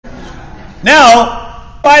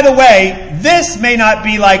Now, by the way, this may not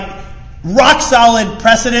be like rock solid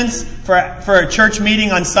precedence for a church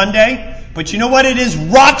meeting on Sunday, but you know what it is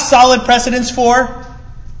rock solid precedence for?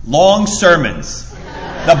 Long sermons.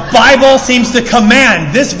 The Bible seems to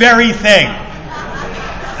command this very thing.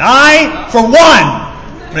 I, for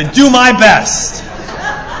one, am going to do my best.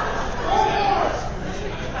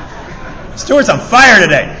 Stuart's on fire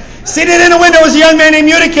today. Seated in a window was a young man named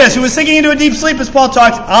Eutychus who was sinking into a deep sleep as Paul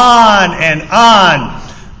talked on and on.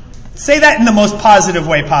 Say that in the most positive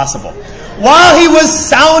way possible. While he was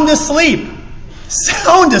sound asleep,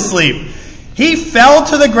 he fell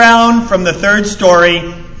to the ground from the third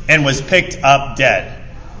story and was picked up dead.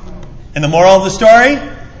 And the moral of the story?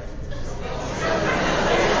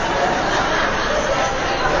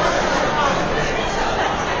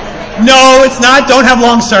 No, it's not. Don't have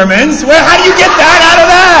long sermons. How do you get that out of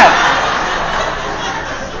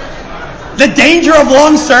that? The danger of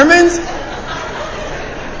long sermons?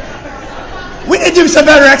 We need to do some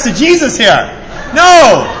better exegesis here.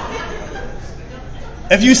 No.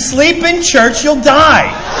 If you sleep in church, you'll die.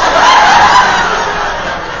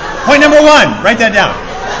 Point number 1. Write that down.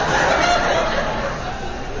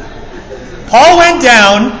 Paul went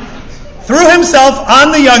down, threw himself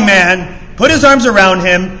on the young man, put his arms around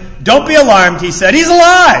him. Don't be alarmed, he said. He's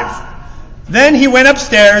alive. Then he went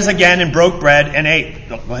upstairs again and broke bread and ate.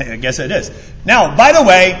 Well, I guess it is. Now, by the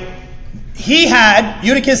way,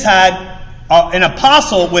 Eutychus had an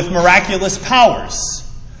apostle with miraculous powers.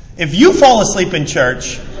 If you fall asleep in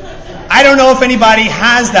church, I don't know if anybody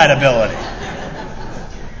has that ability.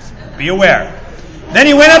 Be aware. Then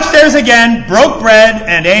he went upstairs again, broke bread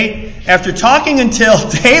and ate. After talking until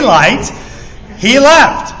daylight, he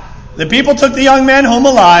left. The people took the young man home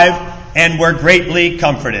alive and were greatly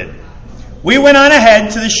comforted. We went on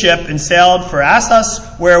ahead to the ship and sailed for Assos,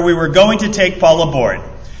 where we were going to take Paul aboard.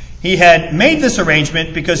 He had made this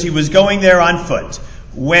arrangement because he was going there on foot.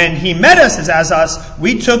 When he met us at Assos,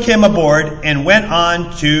 we took him aboard and went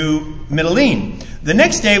on to Mytilene. The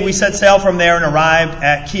next day we set sail from there and arrived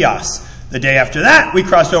at Chios. The day after that, we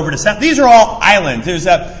crossed over to Samos. These are all islands. There's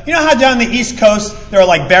you know how down the East Coast there are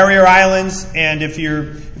like barrier islands, and if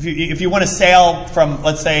you want to sail from,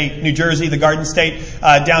 let's say, New Jersey, the Garden State,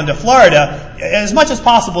 down to Florida, as much as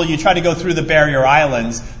possible you try to go through the barrier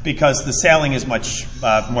islands because the sailing is much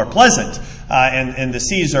more pleasant and the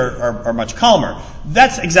seas are much calmer.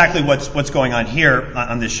 That's exactly what's going on here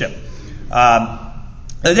on this ship.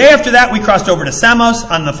 The day after that, we crossed over to Samos.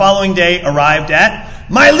 On the following day, arrived at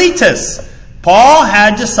Miletus. Paul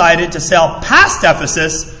had decided to sail past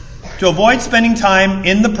Ephesus to avoid spending time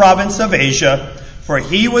in the province of Asia, for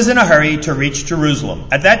he was in a hurry to reach Jerusalem.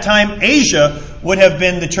 At that time, Asia would have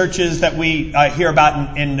been the churches that we hear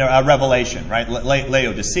about in Revelation, right?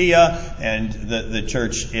 Laodicea and the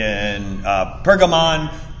church in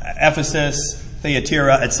Pergamon, Ephesus,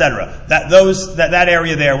 Thyatira, etc. That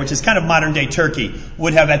area there, which is kind of modern-day Turkey,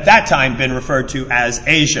 would have at that time been referred to as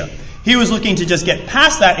Asia. He was looking to just get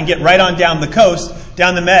past that and get right on down the coast,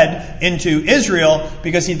 down the Med, into Israel,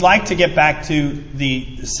 because he'd like to get back to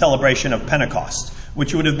the celebration of Pentecost,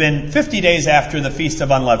 which would have been 50 days after the Feast of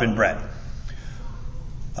Unleavened Bread.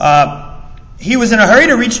 He was in a hurry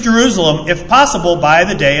to reach Jerusalem, if possible, by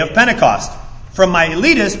the day of Pentecost. From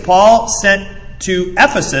Miletus, Paul sent to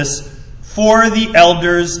Ephesus for the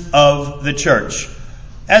elders of the church.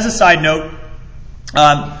 As a side note,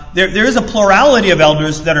 there is a plurality of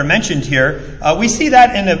elders that are mentioned here. We see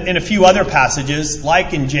that in a few other passages,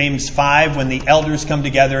 like in James 5, when the elders come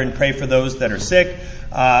together and pray for those that are sick.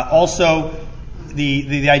 Also,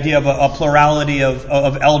 the idea of a plurality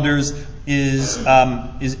of elders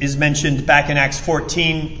is mentioned back in Acts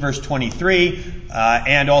 14, verse 23,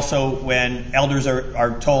 and also when elders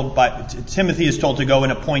are told Timothy is told to go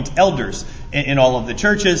and appoint elders in all of the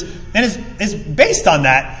churches. And it's based on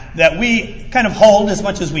that we kind of hold as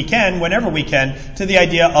much as we can, whenever we can, to the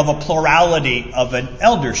idea of a plurality of an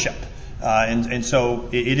eldership. And so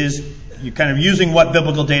it is you kind of using what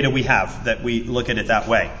biblical data we have that we look at it that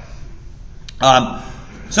way.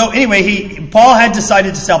 So anyway, Paul had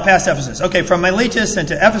decided to sail past Ephesus. Okay, from Miletus and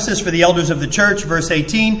to Ephesus for the elders of the church, verse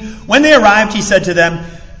 18. When they arrived, he said to them,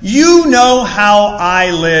 "You know how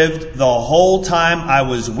I lived the whole time I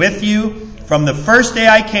was with you, from the first day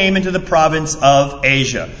I came into the province of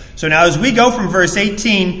Asia." So now as we go from verse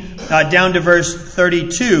 18 down to verse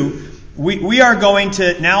 32, we are going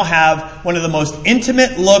to now have one of the most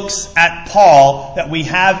intimate looks at Paul that we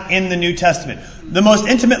have in the New Testament. The most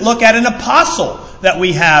intimate look at an apostle that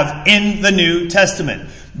we have in the New Testament.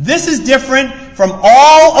 This is different from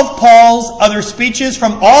all of Paul's other speeches,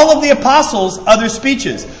 from all of the apostles' other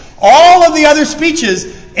speeches. All of the other speeches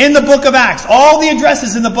in the book of Acts, all the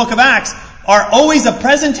addresses in the book of Acts are always a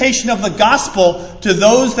presentation of the gospel to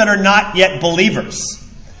those that are not yet believers.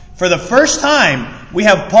 For the first time, we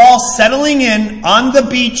have Paul settling in on the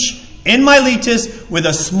beach in Miletus with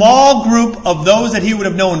a small group of those that he would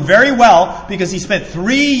have known very well because he spent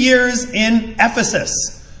 3 years in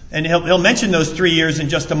Ephesus. And he'll mention those 3 years in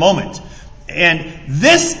just a moment. And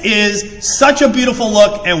this is such a beautiful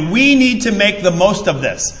look, and we need to make the most of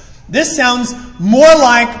this. This sounds more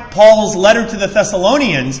like Paul's letter to the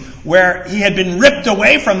Thessalonians, where he had been ripped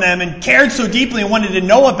away from them and cared so deeply and wanted to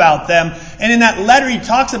know about them. And in that letter he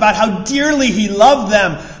talks about how dearly he loved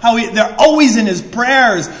them, how they're always in his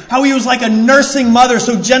prayers, how he was like a nursing mother,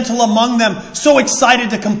 so gentle among them, so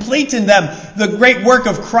excited to complete in them the great work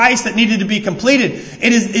of Christ that needed to be completed.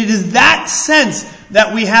 It is that sense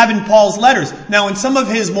that we have in Paul's letters. Now, in some of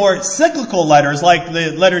his more cyclical letters, like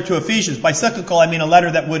the letter to Ephesians, by cyclical I mean a letter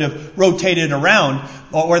that would have rotated around,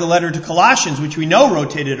 or the letter to Colossians, which we know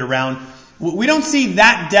rotated around, we don't see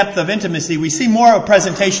that depth of intimacy. We see more of a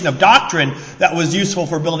presentation of doctrine that was useful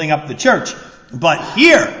for building up the church. But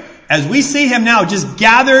here, as we see him now just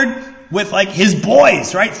gathered with like his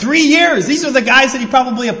boys, right? 3 years. These are the guys that he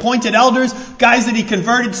probably appointed elders, guys that he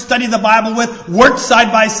converted, studied the Bible with, worked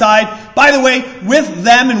side by side. By the way, with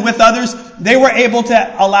them and with others, they were able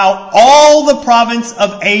to allow all the province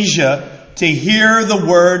of Asia to hear the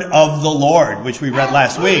word of the Lord, which we read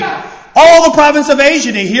last week. All the province of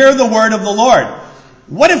Asia to hear the word of the Lord.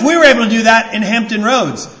 What if we were able to do that in Hampton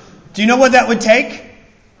Roads? Do you know what that would take?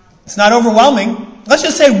 It's not overwhelming. Let's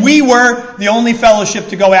just say we were the only fellowship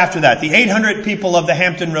to go after that, the 800 people of the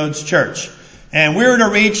Hampton Roads Church. And we were to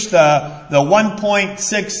reach the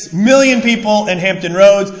 1.6 million people in Hampton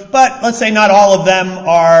Roads, but let's say not all of them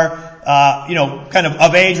are kind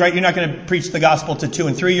of age, right? You're not going to preach the gospel to 2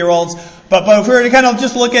 and 3 year olds. But if we were to kind of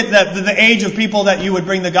just look at the age of people that you would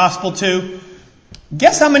bring the gospel to,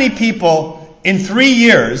 guess how many people in 3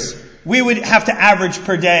 years we would have to average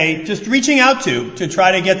per day just reaching out to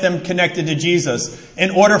try to get them connected to Jesus in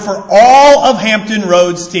order for all of Hampton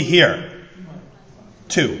Roads to hear?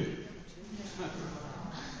 2.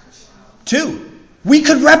 We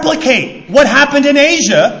could replicate what happened in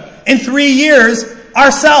Asia in 3 years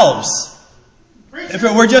ourselves if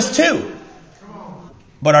it were just 2.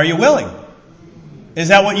 But are you willing? Is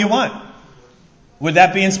that what you want? Would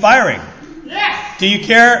that be inspiring? Yes. Do you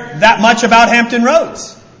care that much about Hampton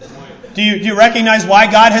Roads? Do you recognize why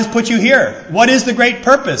God has put you here? What is the great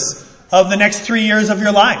purpose of the next 3 years of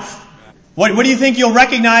your life? What do you think you'll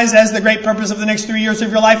recognize as the great purpose of the next 3 years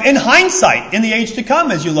of your life in hindsight, in the age to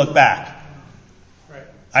come as you look back? Right.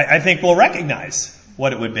 I think we'll recognize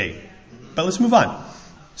what it would be. But let's move on.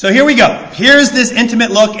 So here we go. Here's this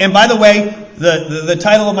intimate look. And by the way, the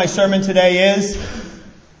title of my sermon today is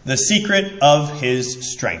The Secret of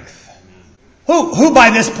His Strength. Who by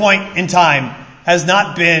this point in time has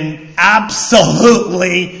not been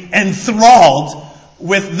absolutely enthralled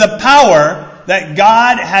with the power that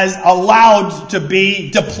God has allowed to be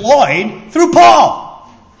deployed through Paul?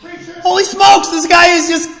 Holy smokes, this guy is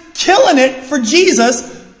just killing it for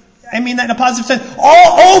Jesus. I mean that in a positive sense.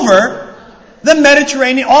 All over the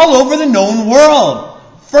Mediterranean, all over the known world.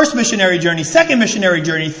 First missionary journey, second missionary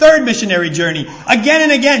journey, third missionary journey. Again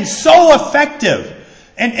and again, so effective.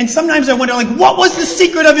 And sometimes I wonder, what was the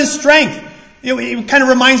secret of his strength? It kind of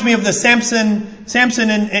reminds me of the Samson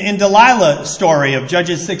and Delilah story of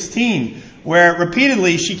Judges 16, where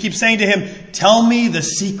repeatedly she keeps saying to him, "Tell me the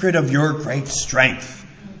secret of your great strength."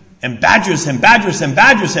 And badgers him.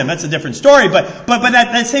 That's a different story, but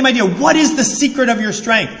that same idea. What is the secret of your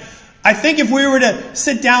strength? I think if we were to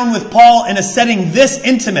sit down with Paul in a setting this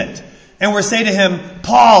intimate, and we're saying to him,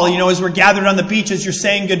 Paul, as we're gathered on the beach, as you're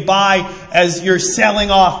saying goodbye, as you're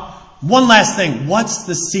sailing off, one last thing. What's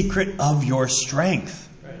the secret of your strength?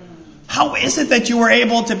 How is it that you were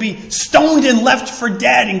able to be stoned and left for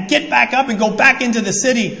dead and get back up and go back into the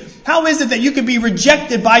city? How is it that you could be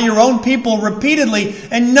rejected by your own people repeatedly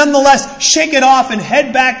and nonetheless shake it off and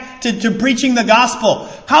head back to preaching the gospel?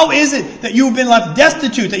 How is it that you've been left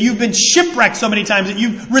destitute, that you've been shipwrecked so many times, that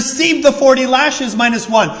you've received the 40 lashes minus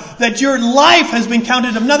 1, that your life has been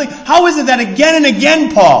counted of nothing? How is it that again and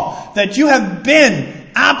again, Paul, that you have been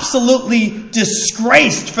absolutely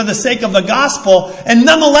disgraced for the sake of the gospel, and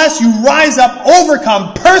nonetheless you rise up,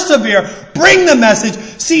 overcome, persevere, bring the message,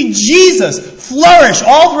 see Jesus flourish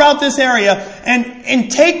all throughout this area,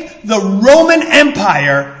 and take the Roman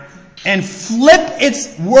Empire and flip its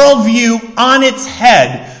worldview on its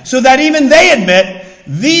head, so that even they admit,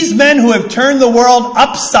 these men who have turned the world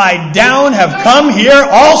upside down have come here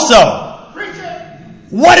also.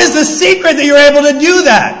 What is the secret that you're able to do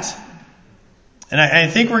that? And I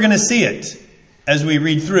think we're going to see it as we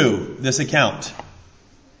read through this account.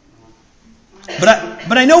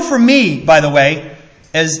 But I know for me, by the way,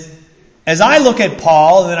 as I look at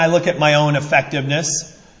Paul, and then I look at my own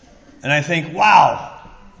effectiveness, and I think, wow,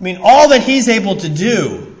 I mean, all that he's able to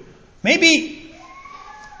do, maybe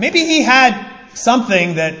he had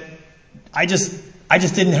something that I just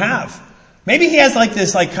didn't have. Maybe he has like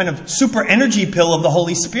this kind of super energy pill of the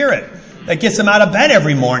Holy Spirit that gets him out of bed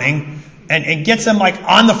every morning and gets him like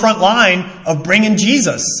on the front line of bringing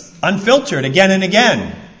Jesus unfiltered again and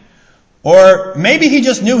again. Or maybe he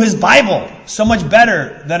just knew his Bible so much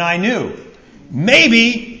better than I knew.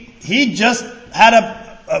 Maybe he just had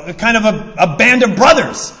a kind of a band of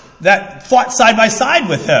brothers that fought side by side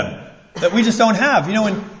with him that we just don't have. You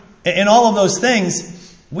know, in all of those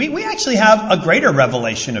things, we actually have a greater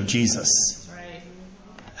revelation of Jesus. Right.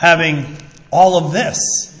 Having all of this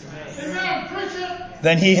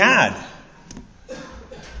than he had.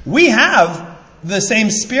 We have the same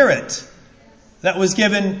Spirit that was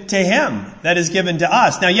given to him, that is given to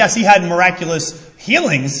us. Now, yes, he had miraculous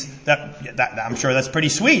healings. That I'm sure that's pretty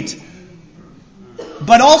sweet.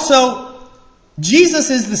 But also, Jesus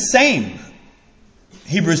is the same.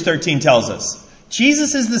 Hebrews 13 tells us.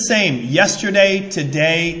 Jesus is the same yesterday,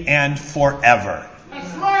 today, and forever.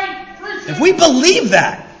 That's right. If we believe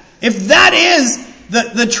that, if that is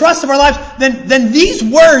the trust of our lives, then these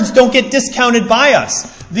words don't get discounted by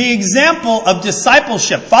us. The example of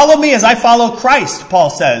discipleship, follow me as I follow Christ, Paul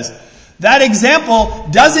says. That example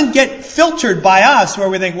doesn't get filtered by us where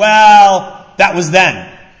we think, well, that was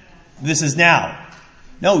then. This is now.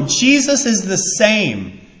 No, Jesus is the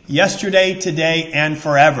same yesterday, today, and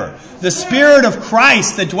forever. The Spirit of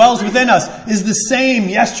Christ that dwells within us is the same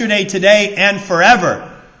yesterday, today, and forever.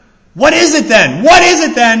 What is it then? What is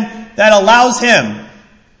it then that allows him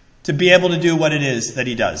to be able to do what it is that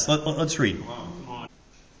he does? Let's read.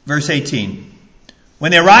 Verse 18.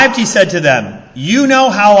 When they arrived, he said to them, "You know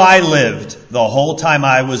how I lived the whole time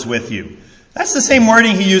I was with you." That's the same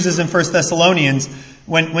wording he uses in 1 Thessalonians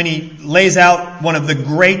when he lays out one of the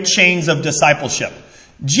great chains of discipleship.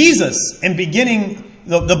 Jesus, in beginning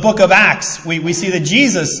the book of Acts, we see that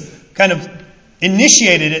Jesus kind of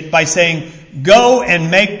initiated it by saying, "Go and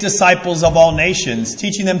make disciples of all nations,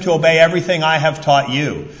 teaching them to obey everything I have taught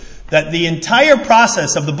you." That the entire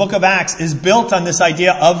process of the book of Acts is built on this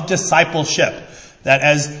idea of discipleship. That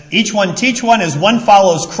as each one teach one, as one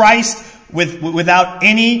follows Christ without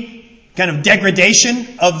any kind of degradation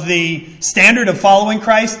of the standard of following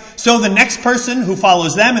Christ, so the next person who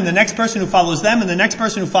follows them, and the next person who follows them, and the next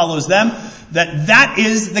person who follows them, that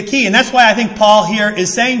is the key. And that's why I think Paul here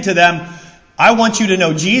is saying to them, I want you to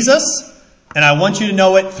know Jesus, and I want you to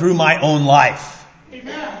know it through my own life.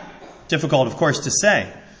 Amen. Difficult, of course, to say.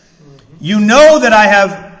 You know that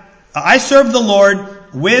I serve the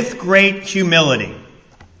Lord with great humility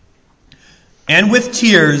and with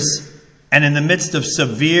tears and in the midst of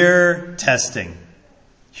severe testing.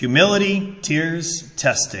 Humility, tears,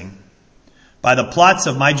 testing by the plots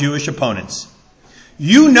of my Jewish opponents.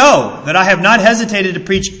 You know that I have not hesitated to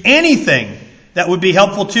preach anything that would be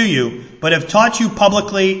helpful to you, but have taught you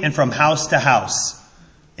publicly and from house to house.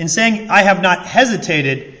 In saying I have not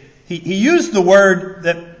hesitated, he used the word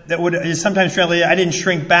that is sometimes translated, I didn't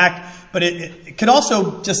shrink back, but it could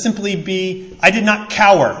also just simply be, I did not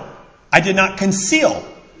cower. I did not conceal.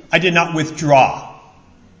 I did not withdraw.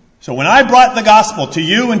 So when I brought the gospel to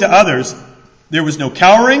you and to others, there was no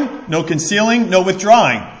cowering, no concealing, no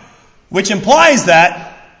withdrawing, which implies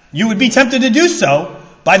that you would be tempted to do so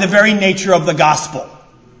by the very nature of the gospel.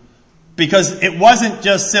 Because it wasn't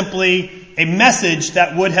just simply a message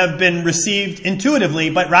that would have been received intuitively,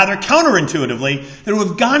 but rather counterintuitively, that would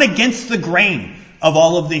have gone against the grain of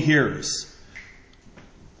all of the hearers.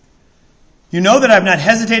 You know that I have not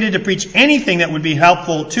hesitated to preach anything that would be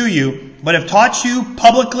helpful to you, but have taught you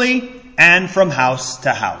publicly and from house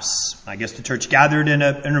to house. I guess the church gathered in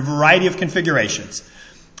a variety of configurations.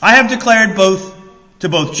 I have declared to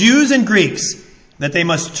both Jews and Greeks that they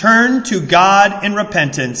must turn to God in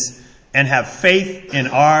repentance and have faith in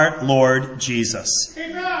our Lord Jesus.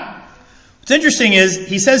 Amen. What's interesting is,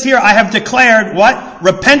 he says here, I have declared what?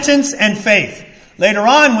 Repentance and faith. Later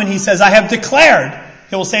on, when he says, I have declared,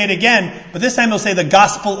 he will say it again, but this time he'll say the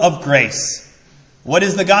gospel of grace. What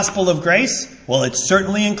is the gospel of grace? Well, it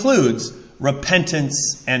certainly includes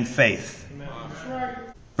repentance and faith. Amen.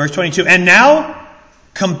 Verse 22, and now,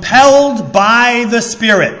 compelled by the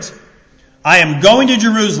Spirit, I am going to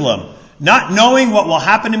Jerusalem, not knowing what will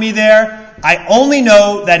happen to me there. I only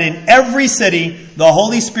know that in every city, the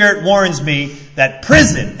Holy Spirit warns me that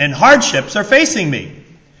prison and hardships are facing me.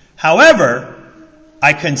 However,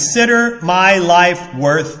 I consider my life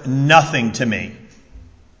worth nothing to me.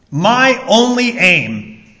 My only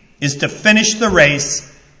aim is to finish the race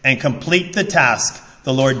and complete the task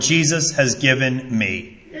the Lord Jesus has given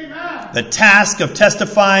me. Amen. The task of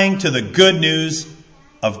testifying to the good news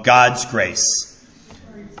of God's grace.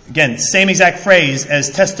 Again, same exact phrase as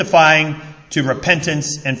testifying to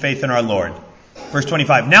repentance and faith in our Lord. Verse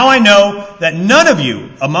 25. Now I know that none of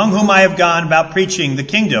you among whom I have gone about preaching the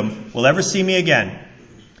kingdom will ever see me again.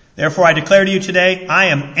 Therefore I declare to you today, I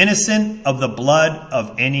am innocent of the blood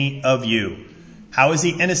of any of you. How is he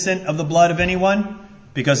innocent of the blood of anyone?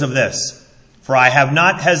 Because of this. For I have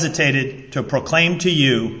not hesitated to proclaim to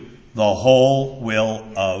you the whole will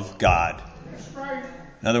of God.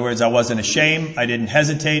 In other words, I wasn't ashamed. I didn't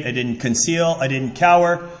hesitate. I didn't conceal. I didn't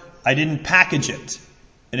cower. I didn't package it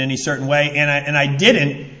in any certain way. And I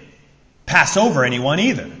didn't pass over anyone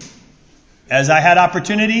either. As I had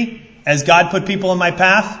opportunity, as God put people in my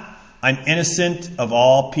path, I'm innocent of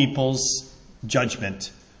all people's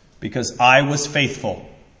judgment because I was faithful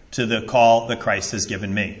to the call that Christ has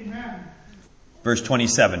given me. Amen. Verse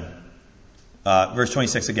 27. Verse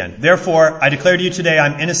 26 again. Therefore, I declare to you today,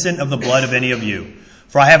 I'm innocent of the blood of any of you.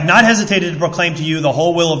 For I have not hesitated to proclaim to you the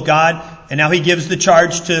whole will of God. And now he gives the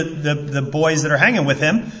charge to the boys that are hanging with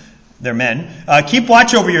him. They're men. Keep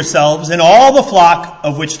watch over yourselves and all the flock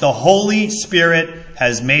of which the Holy Spirit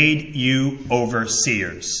has made you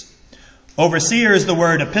overseers. Overseer is the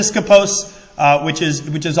word episkopos, which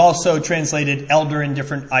is also translated elder in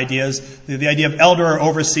different ideas. The idea of elder or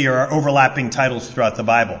overseer are overlapping titles throughout the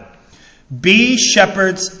Bible. Be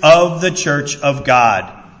shepherds of the church of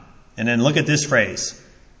God. And then look at this phrase,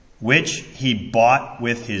 which he bought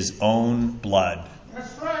with his own blood.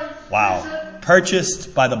 That's right. Wow.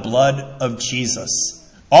 Purchased by the blood of Jesus.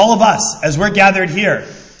 All of us, as we're gathered here,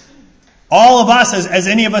 all of us, as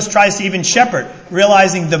any of us tries to even shepherd,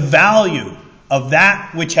 realizing the value of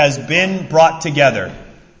that which has been brought together.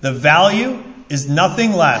 The value is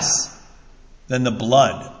nothing less than the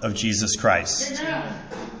blood of Jesus Christ. Amen.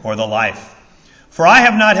 Or the life. For I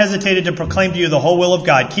have not hesitated to proclaim to you the whole will of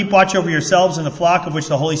God. Keep watch over yourselves and the flock of which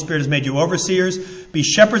the Holy Spirit has made you overseers. Be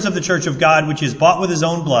shepherds of the church of God, which he has bought with his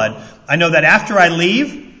own blood. I know that after I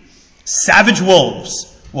leave, savage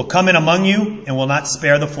wolves will come in among you and will not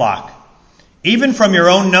spare the flock. Even from your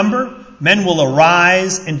own number, men will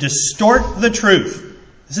arise and distort the truth.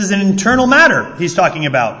 This is an internal matter he's talking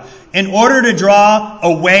about. In order to draw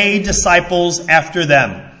away disciples after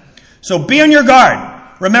them. So be on your guard.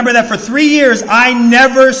 Remember that for 3 years, I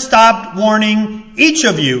never stopped warning each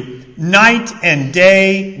of you night and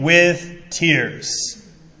day with tears.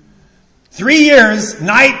 3 years,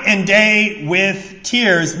 night and day with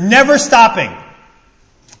tears, never stopping.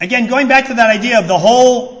 Again, going back to that idea of the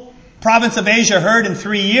whole province of Asia heard in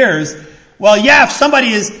 3 years. Well, yeah, if somebody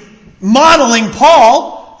is modeling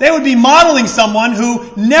Paul, they would be modeling someone who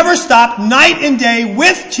never stopped night and day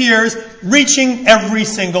with tears, reaching every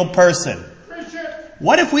single person.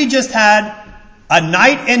 What if we just had a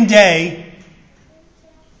night and day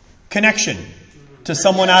connection to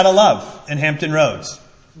someone out of love in Hampton Roads?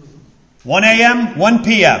 1 a.m., 1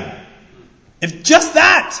 p.m. If just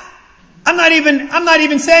that, I'm not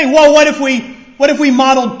even saying, well, what if we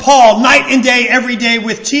modeled Paul night and day, every day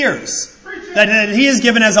with tears that he is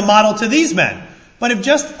given as a model to these men? But if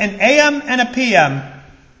just an AM and a PM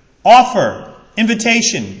offer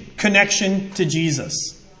invitation, connection to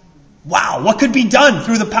Jesus. Wow, what could be done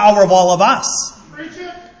through the power of all of us?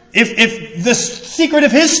 If the secret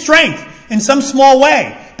of his strength in some small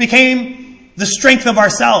way became the strength of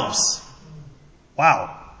ourselves.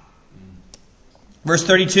 Wow. Verse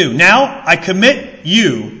 32. Now I commend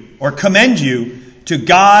you to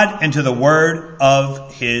God and to the word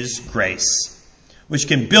of his grace, which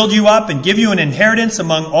can build you up and give you an inheritance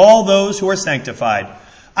among all those who are sanctified.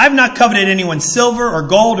 I have not coveted anyone's silver or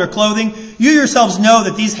gold or clothing. You yourselves know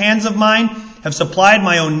that these hands of mine have supplied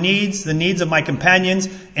my own needs, the needs of my companions,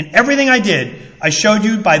 and everything I did, I showed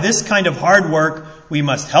you by this kind of hard work. We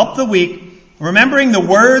must help the weak, remembering the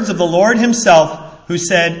words of the Lord himself, who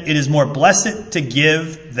said, it is more blessed to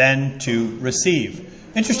give than to receive.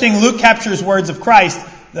 Interesting, Luke captures words of Christ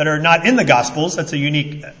that are not in the Gospels. That's a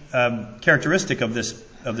unique characteristic of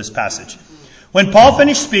this passage. When Paul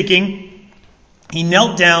finished speaking, he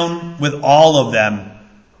knelt down with all of them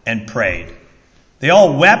and prayed. They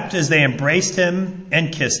all wept as they embraced him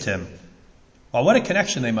and kissed him. Well, what a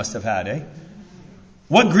connection they must have had, eh?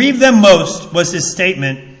 What grieved them most was his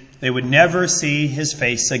statement they would never see his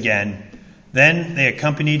face again. Then they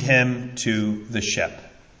accompanied him to the ship.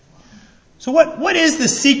 So what is the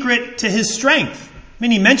secret to his strength? I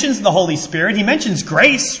mean, he mentions the Holy Spirit. He mentions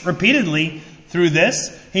grace repeatedly through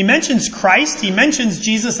this. He mentions Christ. He mentions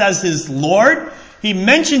Jesus as his Lord. He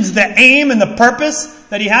mentions the aim and the purpose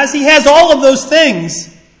that he has. He has all of those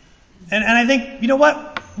things. And I think, you know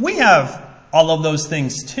what? We have all of those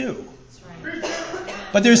things too.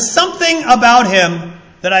 But there's something about him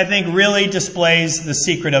that I think really displays the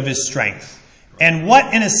secret of his strength. And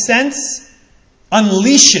what, in a sense,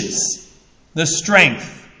 unleashes the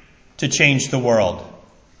strength to change the world.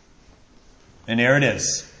 And there it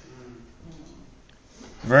is.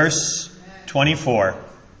 Verse 24.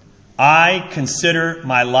 I consider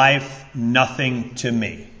my life nothing to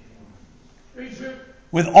me.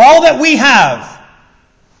 With all that we have,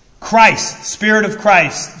 Christ, Spirit of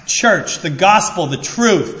Christ, church, the gospel, the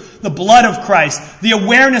truth, the blood of Christ, the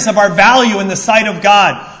awareness of our value in the sight of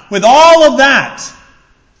God, with all of that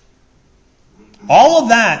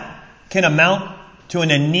can amount to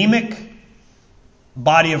an anemic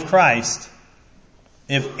body of Christ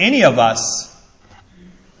if any of us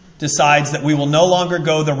decides that we will no longer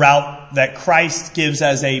go the route that Christ gives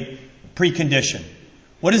as a precondition.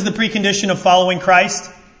 What is the precondition of following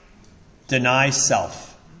Christ? Deny self.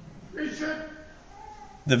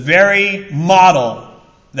 The very model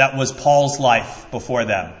that was Paul's life before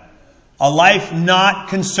them. A life not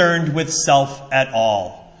concerned with self at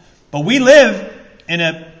all. But we live in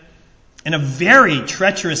a very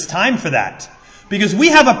treacherous time for that. Because we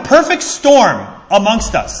have a perfect storm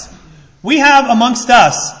amongst us. We have amongst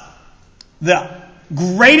us the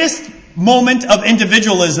greatest moment of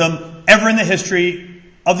individualism ever in the history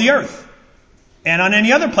of the earth. And on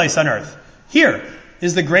any other place on earth. Here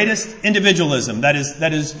is the greatest individualism that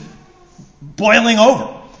is boiling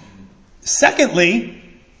over. Secondly,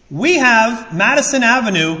 we have Madison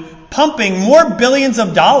Avenue pumping more billions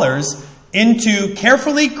of dollars into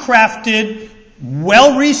carefully crafted,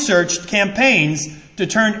 well-researched campaigns to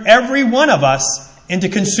turn every one of us into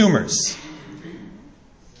consumers.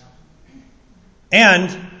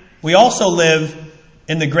 And we also live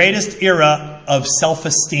in the greatest era of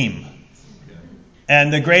self-esteem.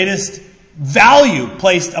 And the greatest value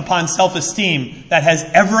placed upon self-esteem that has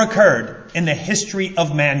ever occurred in the history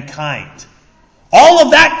of mankind. All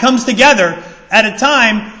of that comes together at a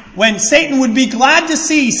time when Satan would be glad to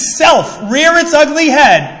see self rear its ugly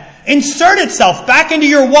head, insert itself back into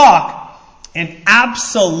your walk, and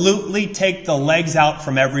absolutely take the legs out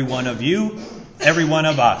from every one of you, every one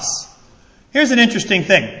of us. Here's an interesting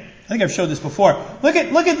thing. I think I've showed this before. Look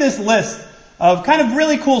at this list of kind of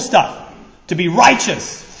really cool stuff. To be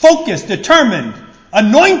righteous, focused, determined,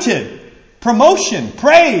 anointed, promotion,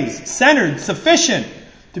 praise, centered, sufficient,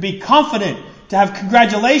 to be confident, to have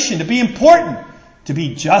congratulation, to be important, to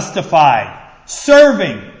be justified,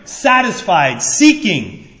 serving, satisfied,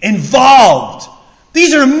 seeking, involved.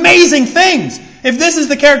 These are amazing things. If this is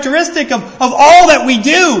the characteristic of all that we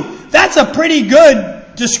do, that's a pretty good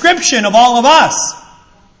description of all of us.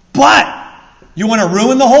 But you want to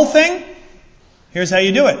ruin the whole thing? Here's how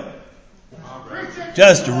you do it.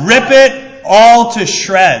 Just rip it all to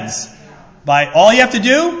shreds. By all you have to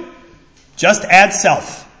do, just add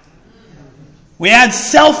self. We add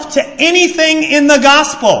self to anything in the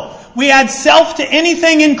gospel. We add self to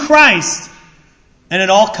anything in Christ. And it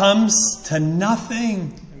all comes to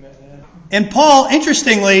nothing. And Paul,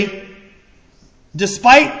 interestingly,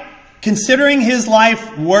 despite considering his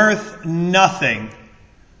life worth nothing,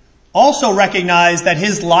 also recognized that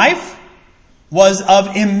his life was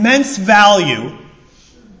of immense value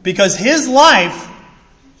because his life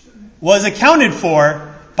was accounted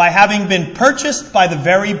for by having been purchased by the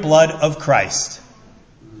very blood of Christ.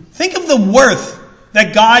 Think of the worth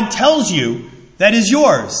that God tells you that is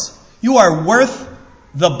yours. You are worth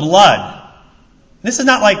the blood. This is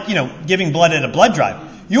not like, giving blood at a blood drive.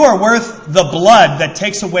 You are worth the blood that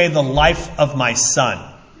takes away the life of my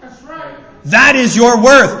son. That's right. That is your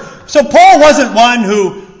worth. So Paul wasn't one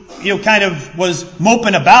who, kind of was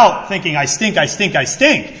moping about thinking, I stink.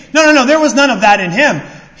 No. There was none of that in him.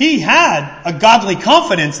 He had a godly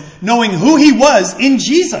confidence knowing who he was in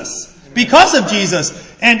Jesus because of Jesus.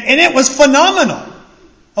 And it was phenomenal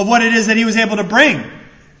of what it is that he was able to bring.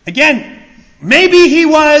 Again, maybe he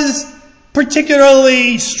was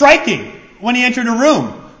particularly striking when he entered a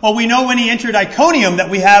room. Well, we know when he entered Iconium that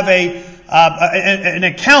we have an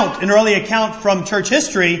early account from church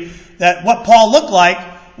history that what Paul looked like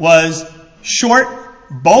was short,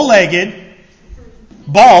 bow-legged,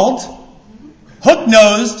 bald,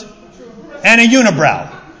 hook-nosed, and a unibrow.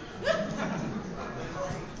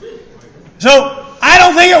 So, I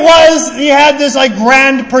don't think it was he had this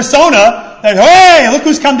grand persona that, hey, look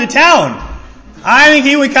who's come to town. I think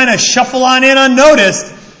he would kind of shuffle on in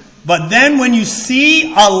unnoticed. But then when you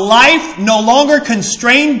see a life no longer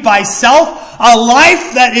constrained by self, a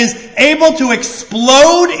life that is able to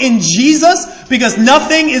explode in Jesus because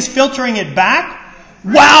nothing is filtering it back,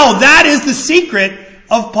 wow, that is the secret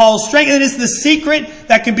of Paul's strength. It is the secret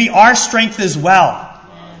that can be our strength as well.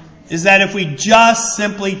 Is that if we just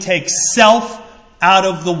simply take self out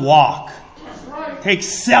of the walk, take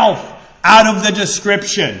self out of the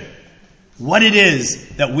description, what it is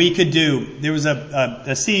that we could do. There was a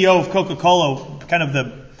CEO of Coca-Cola, kind of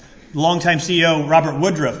the longtime CEO, Robert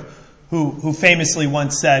Woodruff, who famously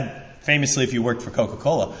once said, famously if you worked for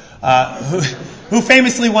Coca-Cola, who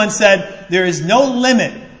famously once said, there is no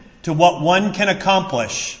limit to what one can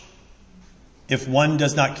accomplish if one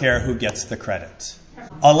does not care who gets the credit.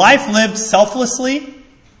 A life lived selflessly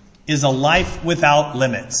is a life without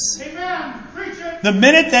limits. Amen. Preach it. The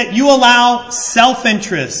minute that you allow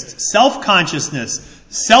self-interest, self-consciousness,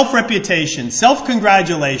 self-reputation,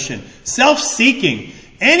 self-congratulation, self-seeking,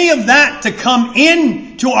 any of that to come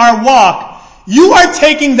into our walk, you are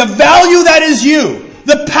taking the value that is you,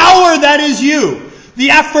 the power that is you,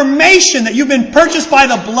 the affirmation that you've been purchased by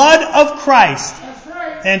the blood of Christ,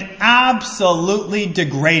 and absolutely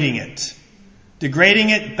degrading it. Degrading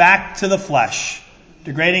it back to the flesh.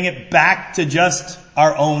 Degrading it back to just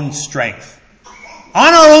our own strength.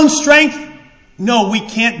 On our own strength, no, we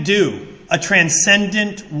can't do a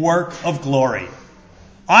transcendent work of glory.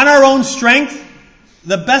 On our own strength,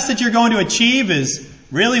 the best that you're going to achieve is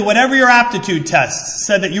really whatever your aptitude tests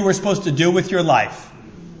said that you were supposed to do with your life.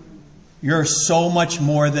 You're so much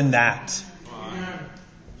more than that.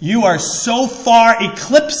 You are so far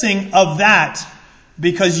eclipsing of that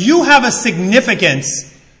because you have a significance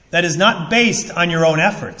that is not based on your own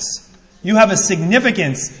efforts. You have a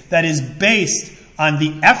significance that is based on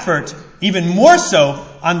the effort, even more so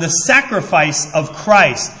on the sacrifice of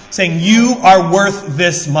Christ, saying you are worth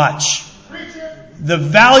this much. The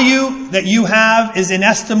value that you have is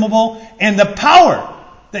inestimable, and the power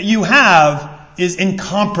that you have is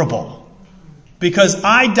incomparable. Because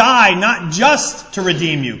I die not just to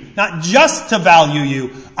redeem you, not just to value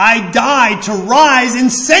you. I die to rise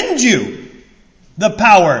and send you the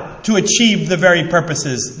power to achieve the very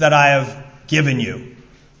purposes that I have given you,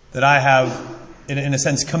 that I have, in a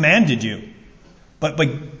sense, commanded you. But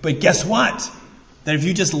guess what? That if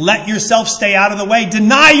you just let yourself stay out of the way,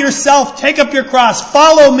 deny yourself, take up your cross,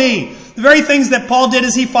 follow me. The very things that Paul did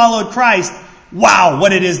as he followed Christ. Wow,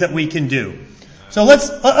 what it is that we can do. So let's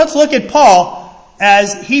look at Paul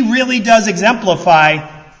as he really does exemplify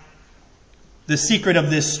the secret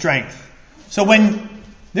of this strength. So when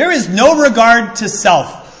there is no regard to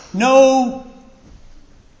self, no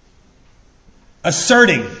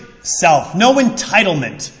asserting self, no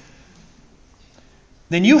entitlement,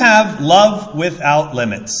 then you have love without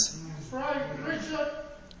limits.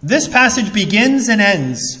 This passage begins and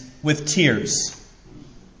ends with tears.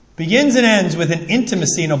 Begins and ends with an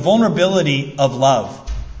intimacy and a vulnerability of love.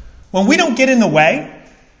 When we don't get in the way,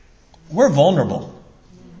 we're vulnerable.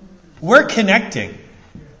 We're connecting.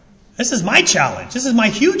 This is my challenge. This is my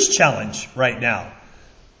huge challenge right now,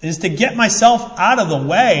 is to get myself out of the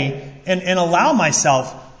way and allow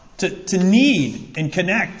myself to need and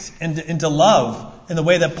connect and to love in the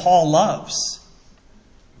way that Paul loves.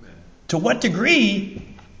 Amen. To what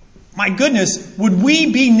degree, my goodness, would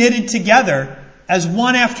we be knitted together as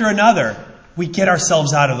one after another we get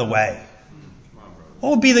ourselves out of the way?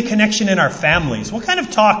 What would be the connection in our families? What kind of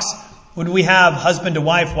talks would we have, husband to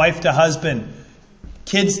wife, wife to husband,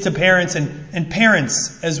 kids to parents, and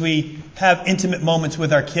parents as we have intimate moments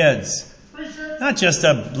with our kids? Not just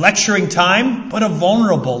a lecturing time, but a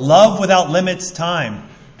vulnerable, love without limits time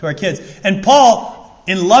to our kids. And Paul,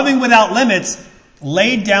 in loving without limits,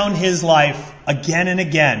 laid down his life again and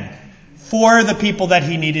again for the people that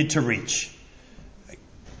he needed to reach.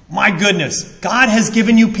 My goodness, God has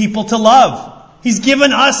given you people to love. He's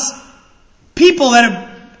given us people that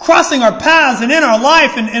are crossing our paths and in our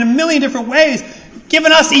life in a million different ways,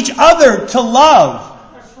 given us each other to love.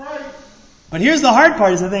 That's right. But here's the hard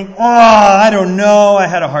part is I think, I don't know, I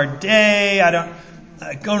had a hard day,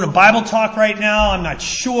 going to Bible talk right now, I'm not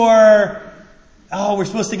sure. We're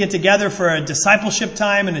supposed to get together for a discipleship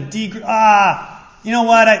time and a D group. You know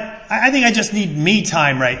what, I think I just need me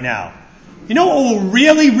time right now. You know what will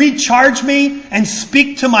really recharge me and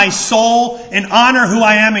speak to my soul and honor who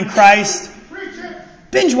I am in Christ?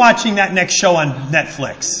 Binge watching that next show on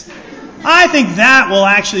Netflix. I think that will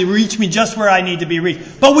actually reach me just where I need to be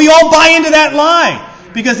reached. But we all buy into that lie.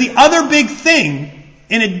 Because the other big thing,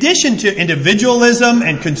 in addition to individualism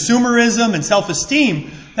and consumerism and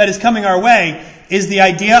self-esteem that is coming our way, is the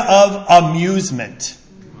idea of amusement.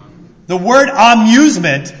 The word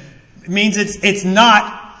amusement means it's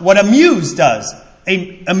not what a muse does.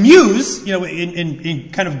 A muse, in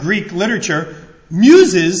kind of Greek literature,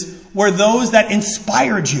 muses were those that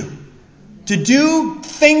inspired you to do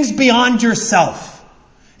things beyond yourself,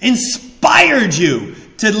 inspired you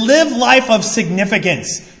to live life of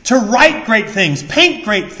significance, to write great things, paint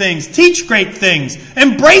great things, teach great things,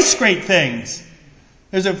 embrace great things.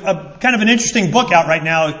 There's a kind of an interesting book out right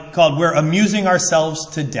now called We're Amusing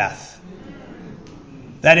Ourselves to Death.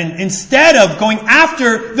 That instead of going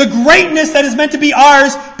after the greatness that is meant to be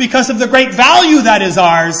ours because of the great value that is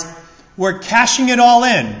ours, we're cashing it all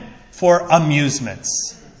in for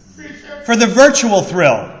amusements. For the virtual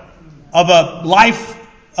thrill of a life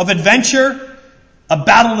of adventure, a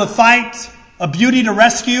battle to fight, a beauty to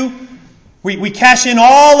rescue. We cash in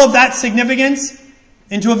all of that significance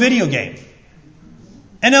into a video game.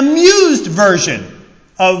 An amused version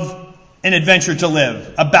of an adventure to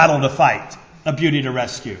live, a battle to fight, a beauty to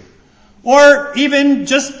rescue. Or even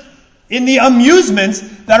just in the amusements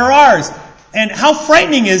that are ours. And how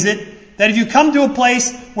frightening is it that if you come to a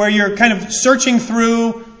place where you're kind of searching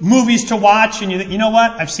through movies to watch and you know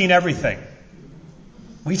what? I've seen everything.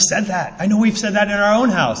 We've said that. I know we've said that in our own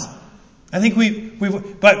house. I think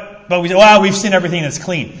but we say, well, we've seen everything that's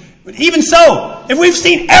clean. But even so, if we've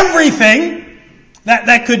seen everything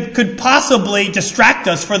that could possibly distract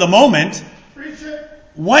us for the moment,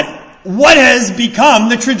 what has become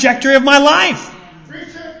the trajectory of my life?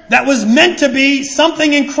 That was meant to be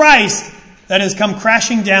something in Christ that has come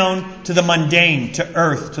crashing down to the mundane, to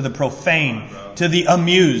earth, to the profane, to the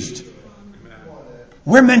amused.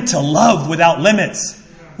 We're meant to love without limits.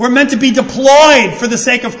 We're meant to be deployed for the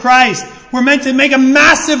sake of Christ. We're meant to make a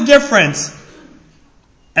massive difference.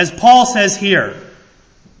 As Paul says here,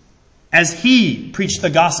 as he preached the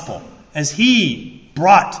gospel, as he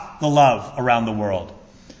brought the love around the world.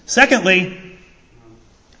 Secondly,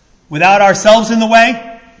 without ourselves in the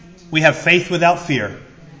way, we have faith without fear.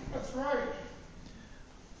 That's right.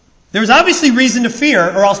 There's obviously reason to fear,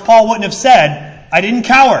 or else Paul wouldn't have said, I didn't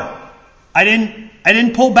cower. I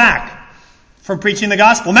didn't pull back from preaching the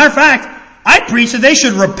gospel. Matter of fact, I preach that they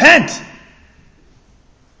should repent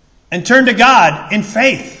and turn to God in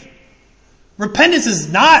faith. Repentance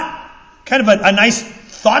is not kind of a nice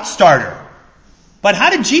thought starter. But how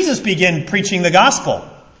did Jesus begin preaching the gospel?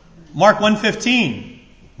 Mark 1:15,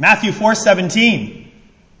 Matthew 4:17.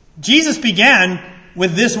 Jesus began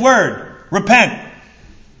with this word, repent.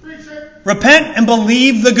 Repent and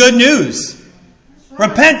believe the good news.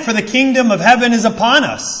 Repent, for the kingdom of heaven is upon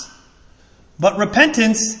us. But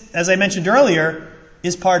repentance, as I mentioned earlier,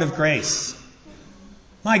 is part of grace.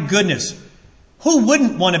 My goodness, who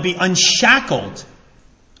wouldn't want to be unshackled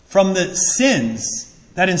from the sins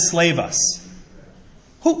that enslave us?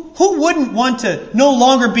 Who wouldn't want to no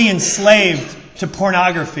longer be enslaved to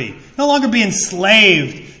pornography, no longer be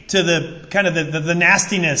enslaved to the kind of the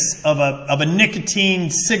nastiness of a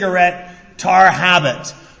nicotine cigarette tar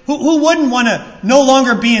habit? Who wouldn't want to no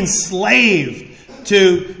longer be enslaved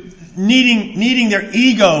to needing their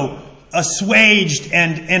ego assuaged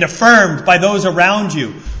and affirmed by those around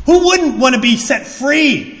you? Who wouldn't want to be set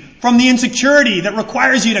free from the insecurity that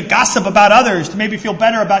requires you to gossip about others to maybe feel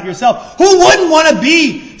better about yourself? Who wouldn't want to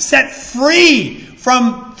be set free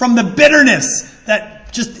from the bitterness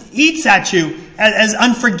that just eats at you as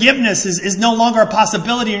unforgiveness is no longer a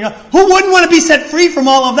possibility? Who wouldn't want to be set free from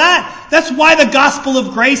all of that? That's why the gospel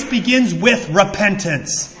of grace begins with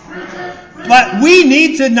repentance. But we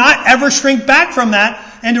need to not ever shrink back from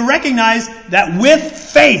that and to recognize that with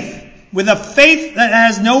faith, with a faith that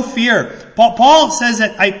has no fear. Paul says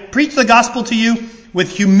that I preach the gospel to you with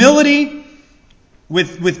humility,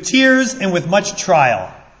 with tears, and with much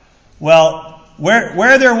trial. Well,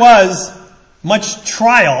 where there was much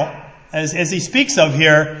trial, as he speaks of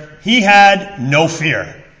here, he had no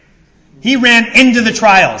fear. He ran into the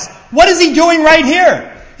trials. What is he doing right here?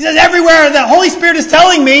 He says, everywhere the Holy Spirit is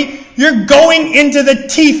telling me, you're going into the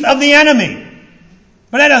teeth of the enemy.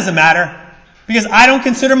 But that doesn't matter, because I don't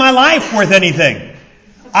consider my life worth anything.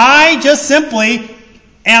 I just simply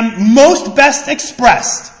am most best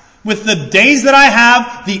expressed with the days that I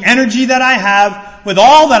have, the energy that I have, with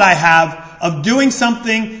all that I have, of doing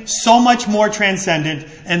something so much more transcendent,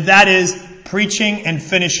 and that is preaching and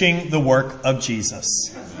finishing the work of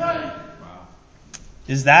Jesus.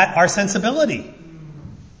 Is that our sensibility?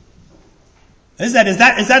 Is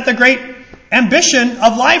that the great ambition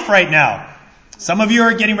of life right now? Some of you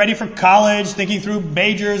are getting ready for college, thinking through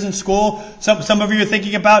majors in school. Some of you are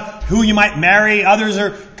thinking about who you might marry. Others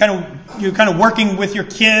are kind of working with your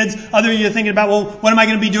kids. Others of you are thinking about, well, what am I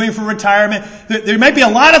going to be doing for retirement? There might be a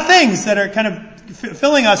lot of things that are kind of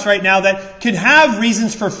filling us right now that could have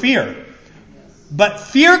reasons for fear. But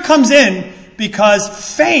fear comes in because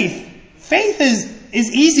faith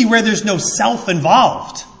is easy where there's no self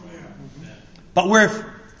involved. But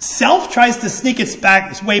where self tries to sneak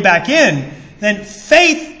its way back in, then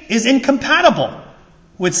faith is incompatible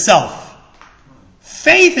with self.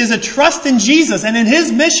 Faith is a trust in Jesus and in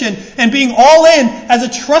His mission and being all in as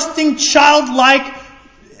a trusting childlike,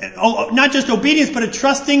 not just obedience, but a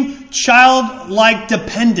trusting childlike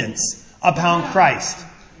dependence upon Christ.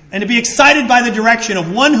 And to be excited by the direction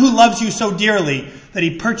of one who loves you so dearly that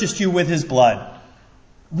He purchased you with His blood.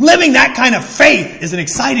 Living that kind of faith is an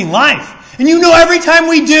exciting life. And every time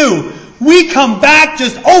we do, we come back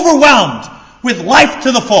just overwhelmed with life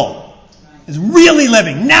to the full. It's really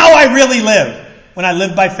living. Now I really live. When I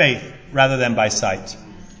live by faith rather than by sight.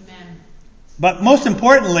 Amen. But most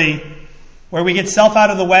importantly, where we get self out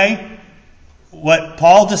of the way, what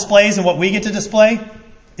Paul displays and what we get to display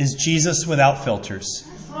is Jesus without filters.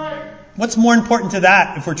 Right. What's more important to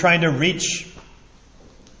that if we're trying to reach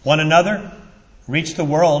one another, reach the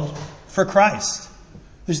world for Christ?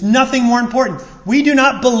 There's nothing more important. We do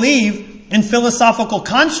not believe in philosophical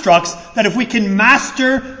constructs that if we can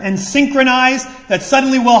master and synchronize, that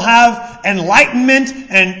suddenly we'll have enlightenment,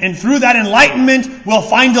 and through that enlightenment we'll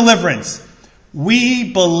find deliverance.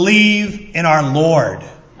 We believe in our Lord.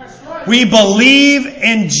 We believe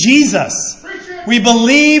in Jesus. We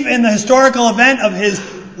believe in the historical event of His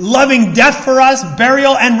loving death for us,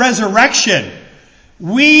 burial, and resurrection.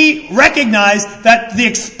 We recognize that the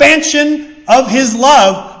expansion of His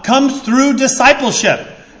love comes through discipleship.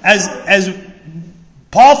 As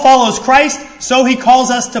Paul follows Christ, so he calls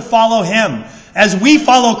us to follow Him. As we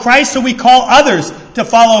follow Christ, so we call others to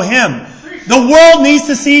follow Him. The world needs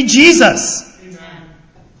to see Jesus.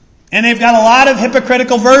 And they've got a lot of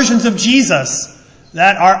hypocritical versions of Jesus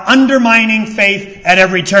that are undermining faith at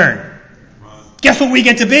every turn. Guess what we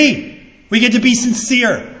get to be? We get to be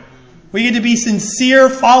sincere. We get to be sincere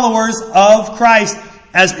followers of Christ,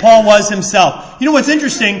 as Paul was himself. What's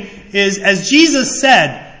interesting is, as Jesus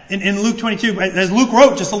said in Luke 22, as Luke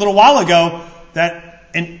wrote just a little while ago, that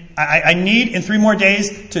I need in 3 more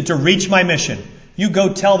days to reach my mission. You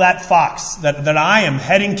go tell that fox that I am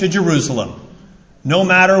heading to Jerusalem, no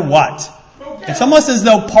matter what. It's almost as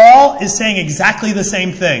though Paul is saying exactly the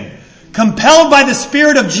same thing. Compelled by the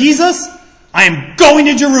Spirit of Jesus, I am going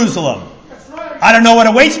to Jerusalem. I don't know what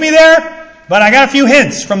awaits me there, but I got a few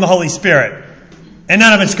hints from the Holy Spirit. And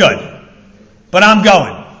none of it's good. But I'm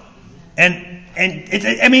going. And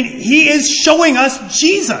He is showing us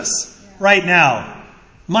Jesus right now.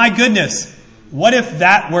 My goodness, what if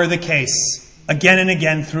that were the case again and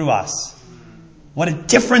again through us? What a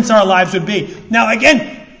difference our lives would be. Now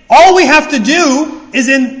again, all we have to do is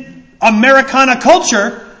in Americana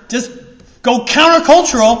culture, just go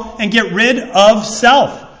countercultural and get rid of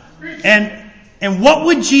self. And what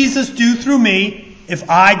would Jesus do through me if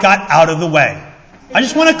I got out of the way? I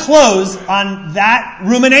just want to close on that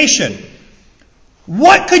rumination.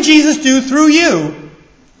 What could Jesus do through you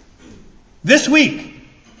this week,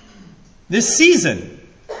 this season,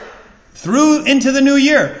 through into the new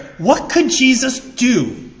year? What could Jesus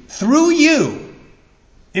do through you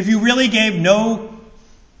if you really gave no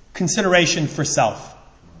consideration for self?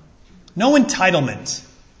 No entitlement.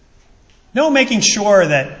 No making sure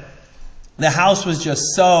that the house was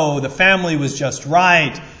just so, the family was just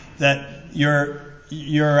right, that your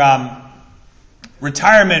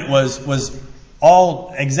retirement was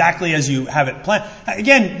all exactly as you have it planned.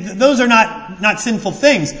 Again, those are not sinful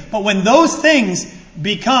things, but when those things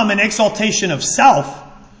become an exaltation of self,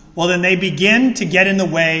 well, then they begin to get in the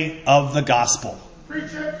way of the gospel.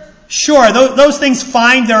 Sure, those things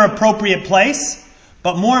find their appropriate place,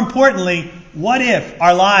 but more importantly, what if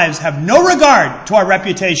our lives have no regard to our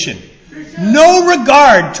reputation, no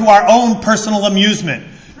regard to our own personal amusement,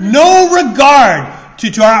 no regard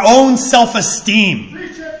to our own self-esteem,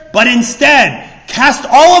 but instead cast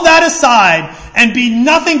all of that aside and be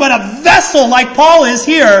nothing but a vessel like Paul is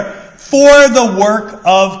here for the work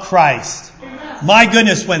of Christ. My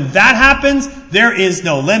goodness, when that happens, there is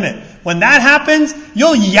no limit. When that happens,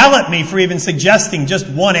 you'll yell at me for even suggesting just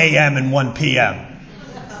 1 a.m. and 1 p.m.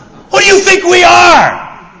 Who do you think we are?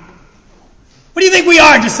 What do you think we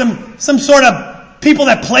are? Just some sort of people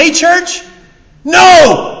that play church?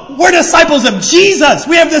 No! We're disciples of Jesus.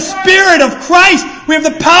 We have the Spirit of Christ. We have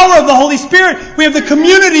the power of the Holy Spirit. We have the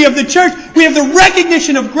community of the church. We have the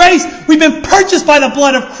recognition of grace. We've been purchased by the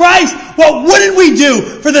blood of Christ. What wouldn't we do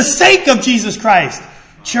for the sake of Jesus Christ?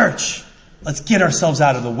 Church, let's get ourselves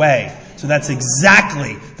out of the way. So that's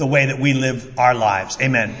exactly the way that we live our lives.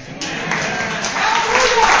 Amen.